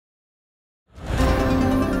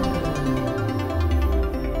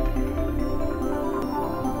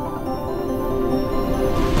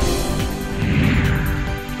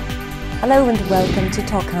Hello and welcome to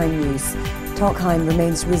Tokheim News. Tokheim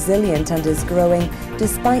remains resilient and is growing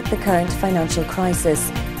despite the current financial crisis.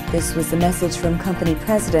 This was the message from company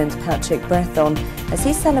president Patrick Berthon as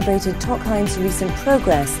he celebrated Tokheim's recent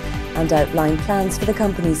progress and outlined plans for the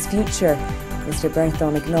company's future. Mr.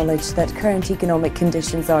 Berthon acknowledged that current economic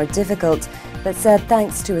conditions are difficult, but said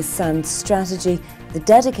thanks to a sound strategy, the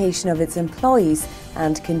dedication of its employees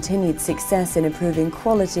and continued success in improving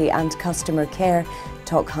quality and customer care,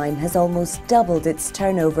 Tokheim has almost doubled its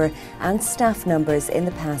turnover and staff numbers in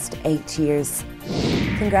the past 8 years.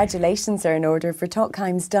 Congratulations are in order for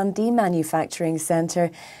Tokheim's Dundee Manufacturing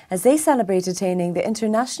Centre as they celebrate attaining the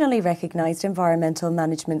internationally recognised environmental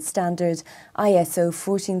management standard ISO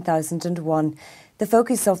 14001. The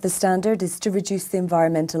focus of the standard is to reduce the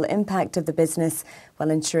environmental impact of the business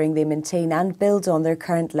while ensuring they maintain and build on their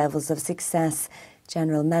current levels of success.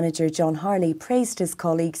 General Manager John Harley praised his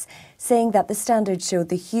colleagues, saying that the standard showed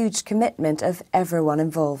the huge commitment of everyone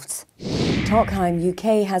involved. Tokheim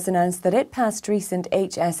UK has announced that it passed recent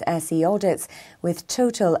HSSE audits with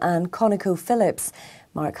Total and ConocoPhillips.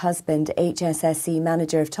 Mark Husband, HSSE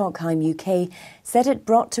manager of Tokheim UK, said it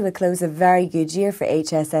brought to a close a very good year for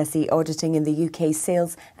HSSE auditing in the UK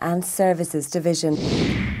sales and services division.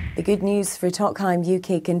 The good news for Tokheim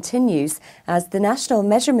UK continues as the National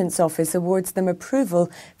Measurements Office awards them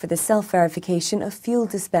approval for the self-verification of fuel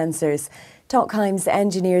dispensers. Tokheim's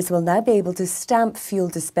engineers will now be able to stamp fuel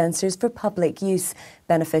dispensers for public use,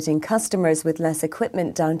 benefiting customers with less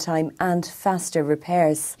equipment downtime and faster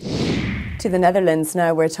repairs. To the Netherlands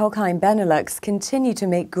now, where Tokheim Benelux continue to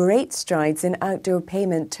make great strides in outdoor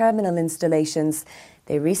payment terminal installations.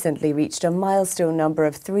 They recently reached a milestone number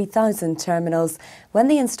of 3,000 terminals when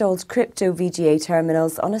they installed Crypto VGA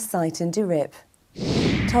terminals on a site in Durip.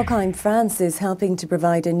 Tokheim France is helping to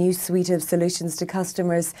provide a new suite of solutions to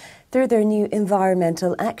customers through their new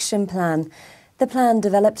Environmental Action Plan. The plan,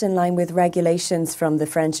 developed in line with regulations from the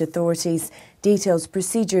French authorities, details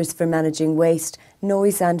procedures for managing waste,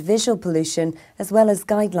 noise and visual pollution, as well as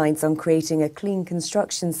guidelines on creating a clean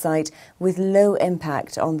construction site with low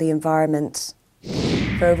impact on the environment.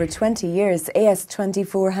 For over 20 years,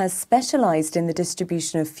 AS24 has specialised in the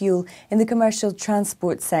distribution of fuel in the commercial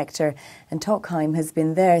transport sector, and Tokheim has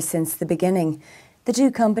been there since the beginning. The two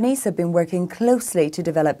companies have been working closely to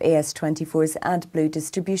develop AS24's AdBlue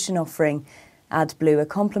distribution offering. AdBlue, a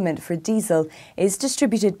complement for diesel, is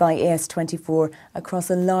distributed by AS24 across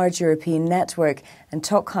a large European network, and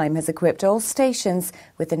Tokheim has equipped all stations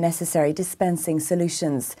with the necessary dispensing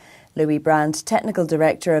solutions. Louis Brand, Technical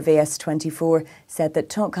Director of AS24, said that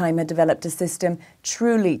Tokheim had developed a system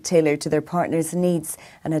truly tailored to their partners' needs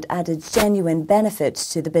and had added genuine benefit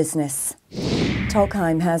to the business.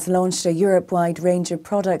 Tokheim has launched a Europe-wide range of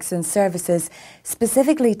products and services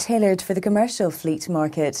specifically tailored for the commercial fleet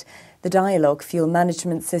market. The Dialog fuel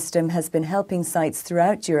management system has been helping sites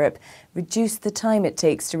throughout Europe reduce the time it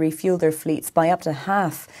takes to refuel their fleets by up to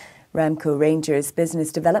half. Remco Ranger's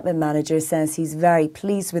business development manager says he's very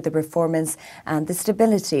pleased with the performance and the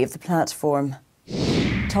stability of the platform.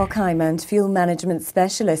 Tokheim and fuel management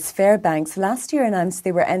specialist Fairbanks last year announced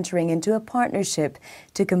they were entering into a partnership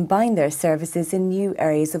to combine their services in new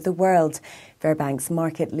areas of the world. Fairbanks'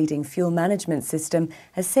 market-leading fuel management system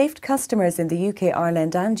has saved customers in the UK,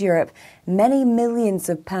 Ireland and Europe many millions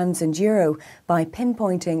of pounds and euro by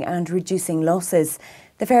pinpointing and reducing losses.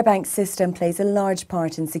 The Fairbanks system plays a large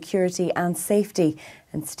part in security and safety,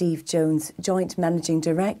 and Steve Jones, Joint Managing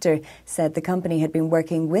Director, said the company had been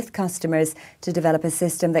working with customers to develop a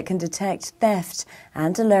system that can detect theft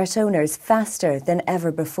and alert owners faster than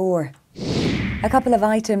ever before. A couple of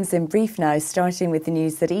items in brief now, starting with the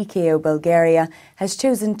news that EKO Bulgaria has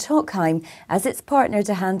chosen Tokheim as its partner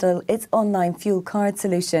to handle its online fuel card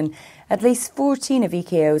solution. At least 14 of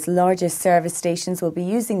EKO's largest service stations will be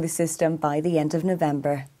using the system by the end of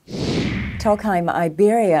November. Tokheim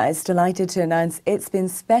Iberia is delighted to announce it's been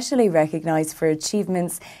specially recognised for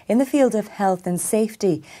achievements in the field of health and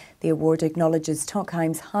safety. The award acknowledges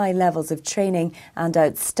Tokheim's high levels of training and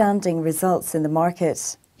outstanding results in the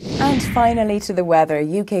market. And finally to the weather.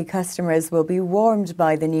 UK customers will be warmed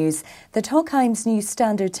by the news that Tokheim's new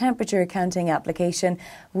standard temperature accounting application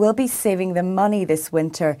will be saving them money this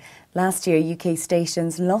winter. Last year, UK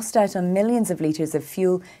stations lost out on millions of litres of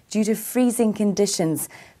fuel due to freezing conditions.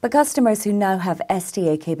 But customers who now have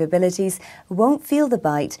STA capabilities won't feel the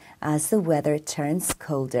bite as the weather turns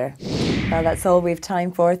colder. Well, that's all we've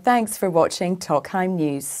time for. Thanks for watching Tokheim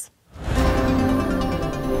News.